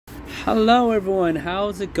Hello everyone,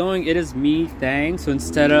 how's it going? It is me, Thang. So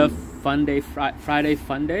instead of Friday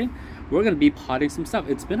Fun Day, we're gonna be potting some stuff.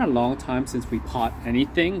 It's been a long time since we pot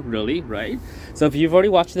anything, really, right? So if you've already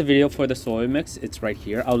watched the video for the soil mix, it's right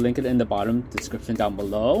here. I'll link it in the bottom description down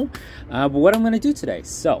below. But what I'm gonna do today,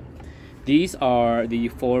 so these are the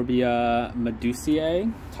Euphorbia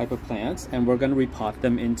medusae type of plants, and we're gonna repot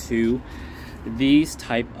them into these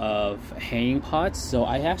type of hanging pots. So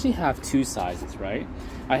I actually have two sizes, right?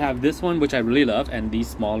 I have this one, which I really love, and these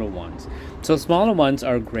smaller ones. So smaller ones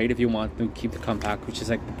are great if you want to keep the compact, which is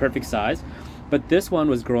like the perfect size. But this one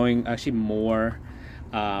was growing actually more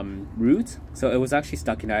roots, so it was actually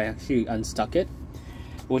stuck in. I actually unstuck it,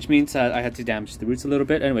 which means that I had to damage the roots a little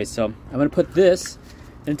bit. Anyway, so I'm gonna put this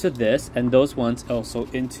into this, and those ones also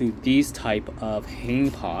into these type of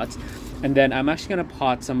hanging pots. And then I'm actually gonna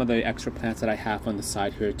pot some of the extra plants that I have on the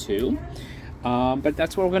side here too. But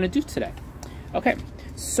that's what we're gonna do today. Okay,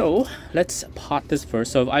 so let's pot this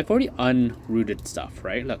first. So I've already unrooted stuff,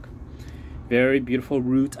 right? Look, very beautiful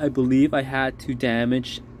roots. I believe I had to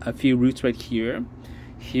damage a few roots right here,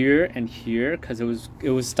 here, and here, because it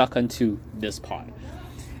was stuck onto this pot.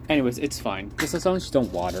 Anyways, it's fine, just as long as you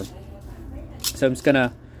don't water. So I'm just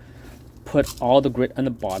gonna put all the grit on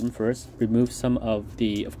the bottom first, remove some of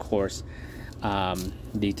the, of course,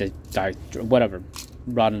 whatever,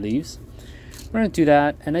 rotten leaves. We're gonna do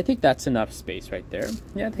that, and I think that's enough space right there.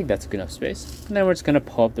 Yeah, I think that's enough space. And then we're just gonna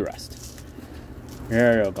pull up the rest.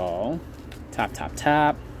 There you go. Tap, tap,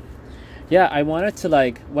 tap. Yeah, I wanted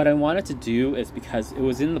to what I wanted to do is, because it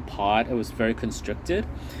was in the pot, it was very constricted,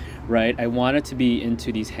 right? I want it to be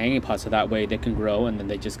into these hanging pots, so that way they can grow and then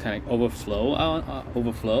they just kind of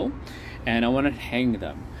overflow, and I want to hang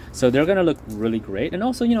them, so they're gonna look really great. And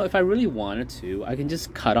also, you know, if I really wanted to, I can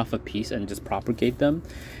just cut off a piece and just propagate them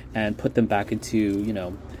and put them back into, you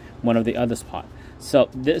know, one of the other spots. So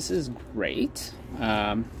this is great.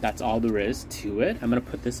 That's all there is to it. I'm gonna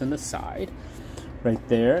put this on the side right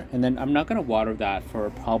there, and then I'm not gonna water that for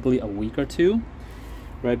probably a week or two,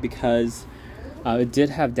 right? Because it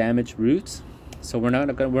did have damaged roots, so we're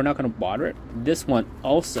not gonna water it. This one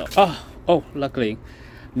also, oh, luckily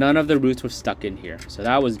none of the roots were stuck in here, so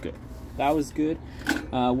that was good. That was good.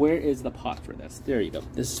 Where is the pot for this? There you go.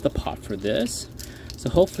 This is the pot for this. So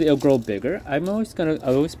hopefully it'll grow bigger. I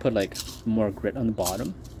always put like more grit on the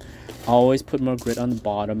bottom. Always put more grit on the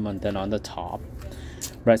bottom and then on the top,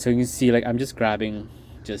 right? So you can see, like, I'm just grabbing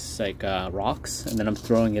just like rocks, and then I'm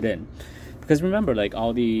throwing it in. Because remember, like,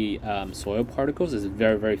 all the soil particles is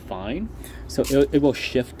very, very fine, so it will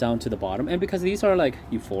shift down to the bottom. And because these are like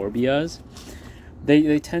euphorbias,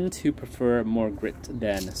 they tend to prefer more grit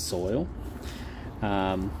than soil.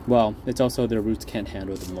 Well, it's also their roots can't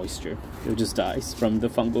handle the moisture; it just dies from the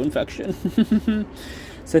fungal infection.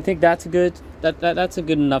 So I think that's a good that's a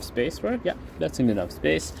good enough space, right? Yeah, that's a good enough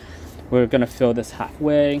space. We're gonna fill this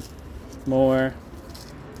halfway. More.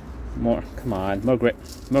 Come on, more grit,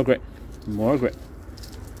 more grit. More grit.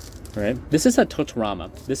 Right, this is a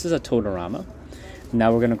totorama.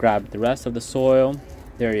 Now we're gonna grab the rest of the soil.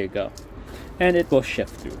 There you go, and it will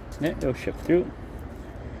shift through. It'll shift through.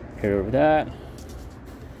 Here over that.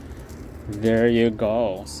 There you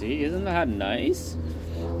go. See, isn't that nice?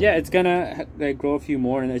 Yeah, it's gonna like grow a few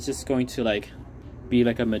more, and it's just going to like be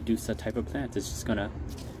like a medusa type of plant. It's just gonna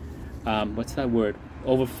what's that word?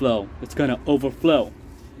 Overflow. It's gonna overflow.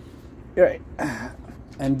 All right.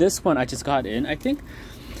 And this one I just got in, I think.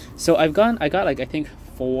 So I got like, I think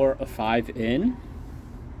 4 or 5 in.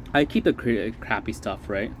 I keep the crappy stuff,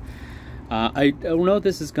 right? I don't know if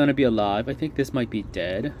this is gonna be alive. I think this might be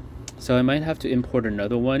dead, so I might have to import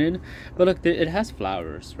another one in. But look, it has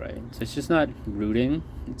flowers, right? So it's just not rooting,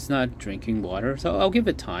 it's not drinking water, so I'll give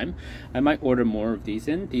it time. I might order more of these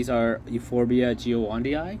in. These are Euphorbia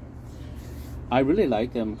geowandii. I really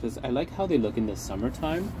like them because I like how they look in the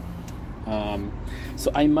summertime. So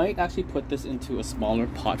I might actually put this into a smaller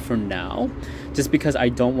pot for now, just because I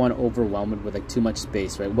don't want to overwhelm it with like too much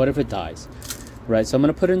space, right? What if it dies, right? So I'm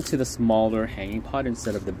gonna put it into the smaller hanging pot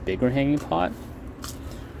instead of the bigger hanging pot.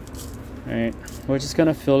 All right, we're just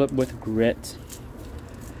gonna fill it with grit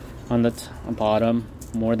on the bottom,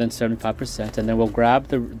 more than 75%, and then we'll grab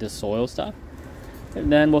the soil stuff,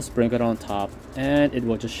 and then we'll sprinkle it on top, and it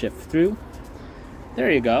will just shift through.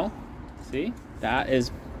 There you go. See, that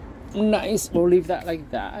is nice. We'll leave that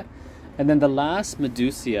like that. And then the last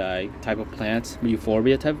medusae type of plant,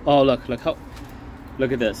 euphorbia type. Oh, look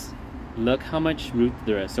at this. Look how much root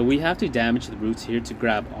there is. So we have to damage the roots here to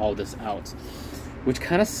grab all this out, which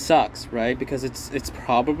kind of sucks, right? Because it's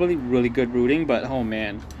probably really good rooting, but oh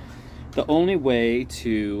man, the only way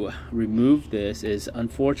to remove this is,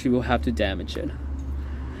 unfortunately, we'll have to damage it.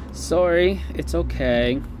 Sorry, it's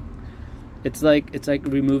okay. It's like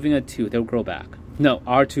removing a tooth. They'll grow back. No,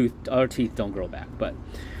 our teeth don't grow back, but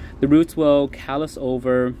the roots will callus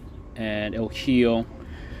over and it'll heal.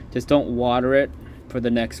 Just don't water it for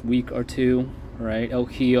the next week or two, right? It'll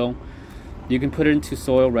heal. You can put it into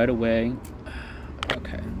soil right away.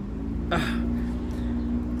 Okay.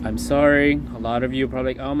 I'm sorry. A lot of you are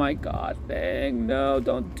probably like, oh my god, dang, no,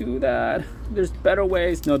 don't do that. There's better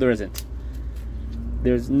ways. No, there isn't.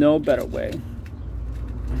 There's no better way.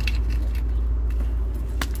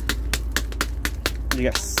 You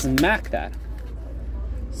gotta smack that.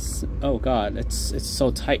 Oh god, it's so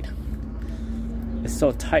tight. It's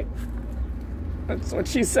so tight. That's what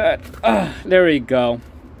she said. There we go.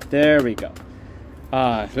 There we go.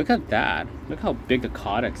 Look at that. Look how big the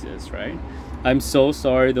codex is, right? I'm so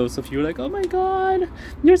sorry those of you are like, oh my god,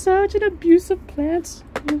 you're such an abusive plant,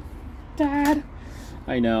 Dad.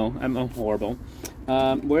 I know, I'm horrible.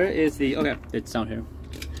 Where is the, okay, it's down here.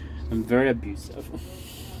 I'm very abusive.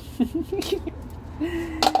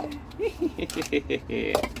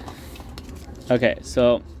 Okay,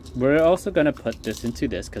 so we're also gonna put this into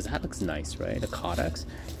this because that looks nice, right? The codex.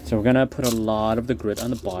 So we're gonna put a lot of the grit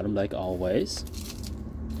on the bottom like always.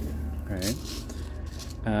 Alright.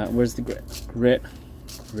 Where's the grit?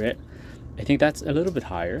 Grit. I think that's a little bit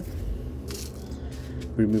higher.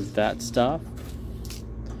 Remove that stuff.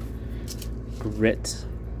 Grit.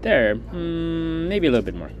 There. Maybe a little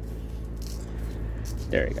bit more.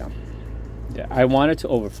 There you go. Yeah, I want it to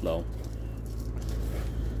overflow.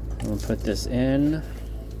 We'll put this in.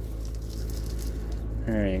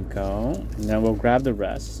 There you go. And then we'll grab the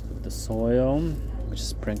rest of the soil. We'll just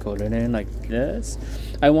sprinkle it in like this.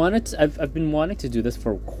 I've been wanting to do this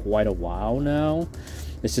for quite a while now.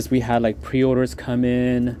 It's just we had like pre-orders come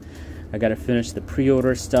in. I gotta finish the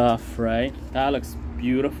pre-order stuff, right? That looks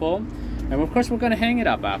beautiful. And of course we're gonna hang it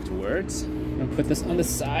up afterwards. I'm gonna put this on the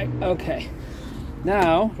side. Okay.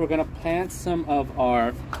 Now we're gonna plant some of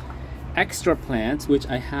our extra plants, which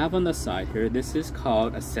I have on the side here. This is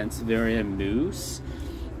called a Sansevieria Mousse.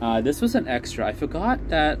 This was an extra. I forgot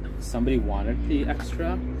that somebody wanted the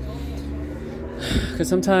extra. Because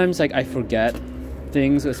sometimes like I forget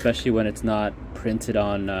things, especially when it's not printed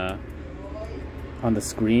on the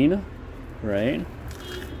screen, right?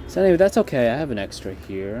 So anyway, that's okay. I have an extra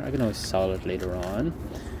here. I can always sell it later on.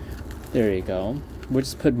 There you go. We'll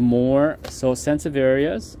just put more. So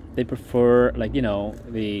Sansevierias, they prefer like, you know,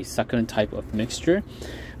 the succulent type of mixture,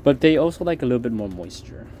 but they also like a little bit more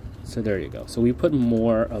moisture. So there you go. So we put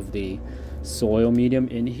more of the soil medium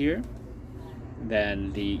in here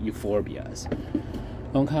than the euphorbias.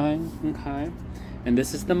 Okay. And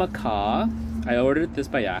this is the macaw. I ordered this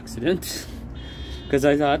by accident because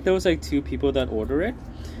I thought there was like 2 people that order it.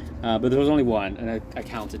 But there was only 1, and I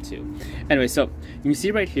counted 2. Anyway, so you can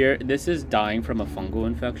see right here, this is dying from a fungal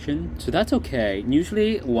infection. So that's okay.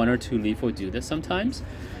 Usually 1 or 2 leaf will do this sometimes.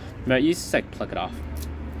 But you just like pluck it off.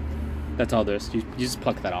 That's all there is. You just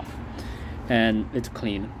pluck that off. And it's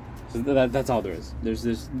clean. So that's all there is.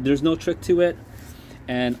 There's no trick to it.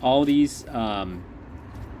 And all these, what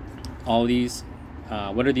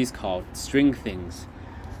are these called? String things.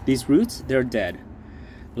 These roots, they're dead.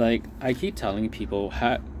 Like, I keep telling people,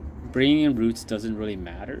 bringing in roots doesn't really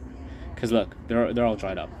matter, because look, they're all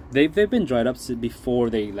dried up. They've been dried up before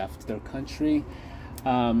they left their country,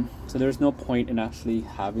 so there's no point in actually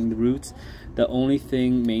having the roots. The only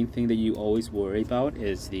main thing that you always worry about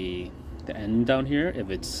is the end down here, if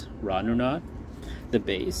it's rotten or not, the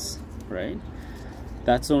base, right?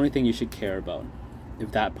 That's the only thing you should care about.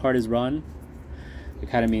 If that part is rotten, it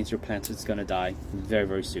kind of means your plant is gonna die very,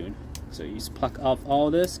 very soon. So you just pluck off all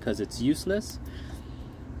this because it's useless.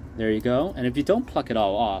 There you go. And if you don't pluck it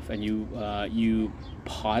all off and you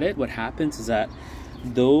pot it, what happens is that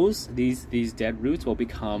these dead roots will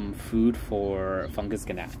become food for fungus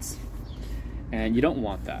gnats, and you don't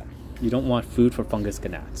want that. You don't want food for fungus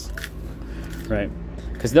gnats, right?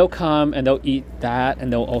 Because they'll come and they'll eat that,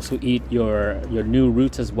 and they'll also eat your new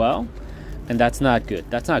roots as well, and that's not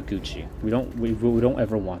good. That's not Gucci. We don't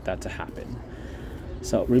ever want that to happen.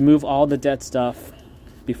 So remove all the dead stuff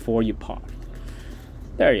before you pot.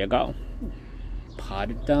 There you go. Pot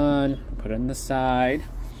it done. Put it on the side.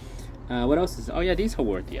 What else is? Oh yeah, these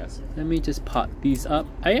Haworthias. Let me just pot these up.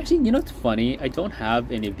 I actually, you know, it's funny. I don't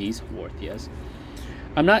have any of these Haworthias.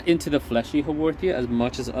 I'm not into the fleshy Haworthia as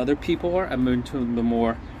much as other people are. I'm into the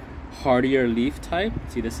more hardier leaf type.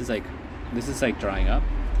 See, this is like drying up.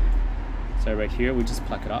 So right here, we just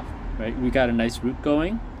pluck it off. Right, we got a nice root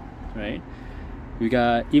going. Right. We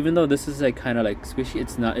got, even though this is like kind of like squishy,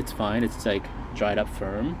 it's fine. It's like dried up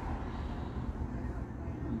firm.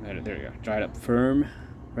 There you go, dried up firm.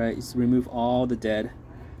 right? Just remove all the dead.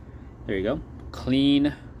 There you go.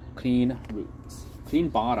 Clean roots. Clean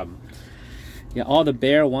bottom. Yeah, all the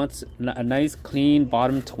bear wants a nice clean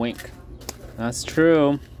bottom twink. That's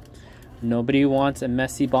true. Nobody wants a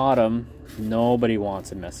messy bottom. Nobody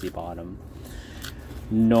wants a messy bottom.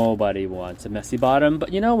 Nobody wants a messy bottom.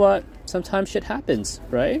 But you know what? Sometimes shit happens,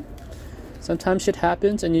 right? Sometimes shit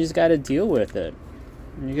happens and you just gotta deal with it.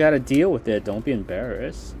 You gotta deal with it. Don't be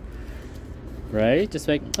embarrassed. Right? Just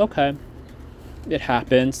like, okay, it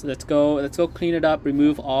happens. Let's go clean it up,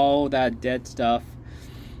 remove all that dead stuff,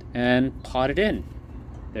 and pot it in.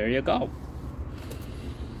 There you go.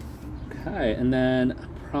 Okay, and then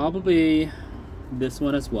probably this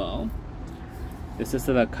one as well. This is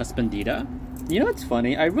the Cuspidita. You know what's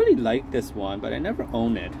funny? I really like this one, but I never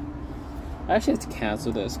own it. I actually had to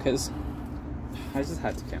cancel this because I just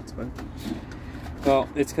had to cancel it. Well,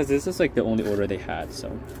 it's because this is like the only order they had,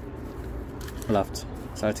 so left.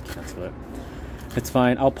 So I had to cancel it. It's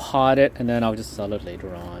fine. I'll pot it and then I'll just sell it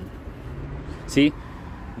later on. See?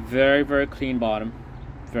 Very, very clean bottom.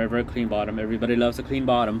 Very, very clean bottom. Everybody loves a clean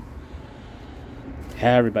bottom.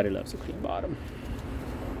 Everybody loves a clean bottom.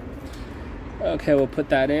 Okay, we'll put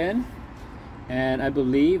that in. And I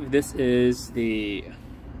believe this is the...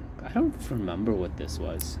 I don't remember what this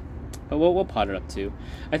was. But we'll pot it up too.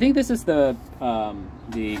 I think this is the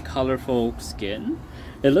colorful skin.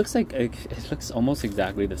 It looks like... It looks almost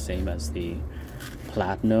exactly the same as the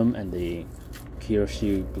platinum and the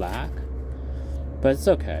Kiyoshi black. But it's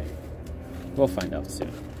okay. We'll find out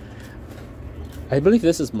soon. I believe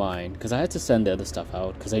this is mine because I had to send the other stuff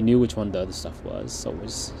out because I knew which one the other stuff was. So we'll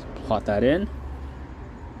just pot that in.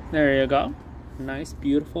 There you go. Nice,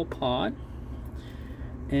 beautiful pot.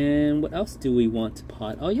 And what else do we want to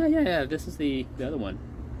pot? Oh yeah. This is the other one.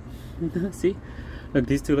 See? Look,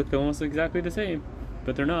 these two look almost exactly the same,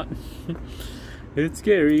 but they're not. It's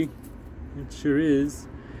scary. It sure is.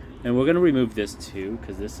 And we're gonna remove this too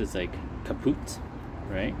because this is like kaput,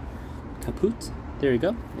 right? Kaput. There you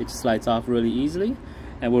go. It just slides off really easily.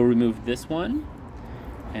 And we'll remove this one.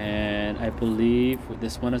 And I believe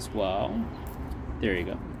this one as well. There you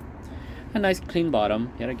go. A nice clean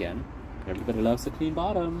bottom, yet again. Everybody loves a clean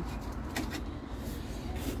bottom.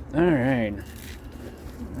 Alright.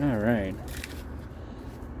 Alright.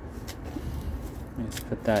 Let's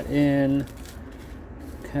put that in.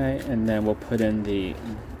 Okay, and then we'll put in the...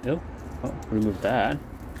 Oh, remove that.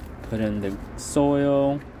 Put in the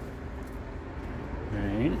soil.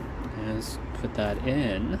 Right, let's put that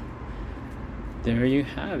in. There you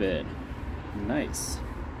have it. Nice.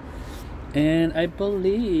 And I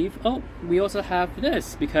believe, oh, we also have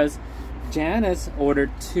this because Janice ordered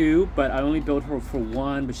 2, but I only billed her for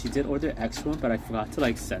 1, but she did order extra one, but I forgot to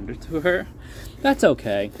like send it to her. That's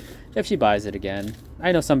okay. If she buys it again,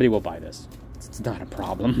 I know somebody will buy this. It's not a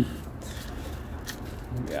problem.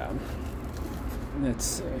 Yeah. Let's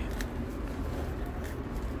see.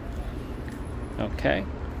 Okay,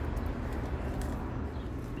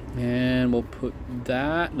 and we'll put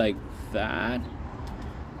that like that.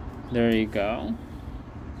 There you go.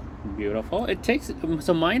 Beautiful. It takes,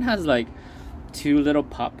 so mine has like 2 little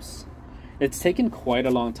pups. It's taken quite a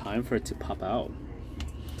long time for it to pop out.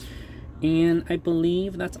 And I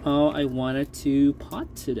believe that's all I wanted to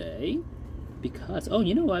pot today because, oh,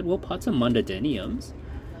 you know what, we'll pot some Mondadeniums.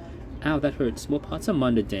 Ow, that hurts. We'll pot some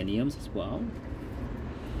Mondadeniums as well.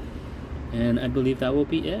 And I believe that will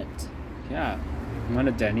be it. Yeah,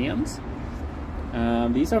 Mondadeniums.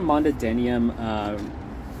 These are Mondadenium,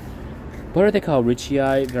 what are they called? Ricci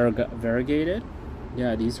variegated?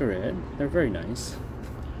 Yeah, these are it. They're very nice.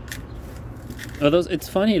 Although it's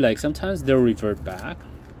funny, like sometimes they'll revert back.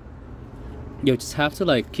 You just have to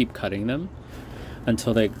like keep cutting them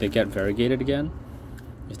until they get variegated again.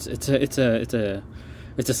 It's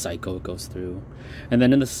a cycle it goes through. And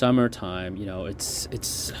then in the summertime, you know, it's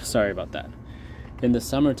sorry about that. In the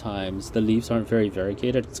summer times, the leaves aren't very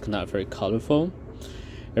variegated. It's not very colorful.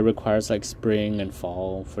 It requires like spring and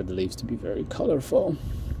fall for the leaves to be very colorful.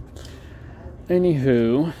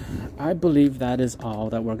 Anywho, I believe that is all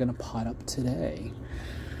that we're gonna pot up today.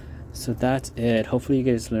 So that's it. Hopefully you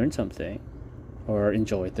guys learned something or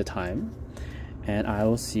enjoyed the time. And I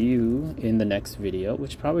will see you in the next video,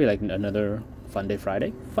 which is probably like another Fun Day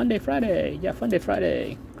Friday. Fun Day Friday! Yeah, Fun Day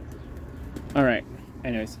Friday! Alright,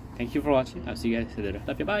 anyways, thank you for watching. I'll see you guys later.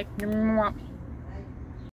 Love you, bye!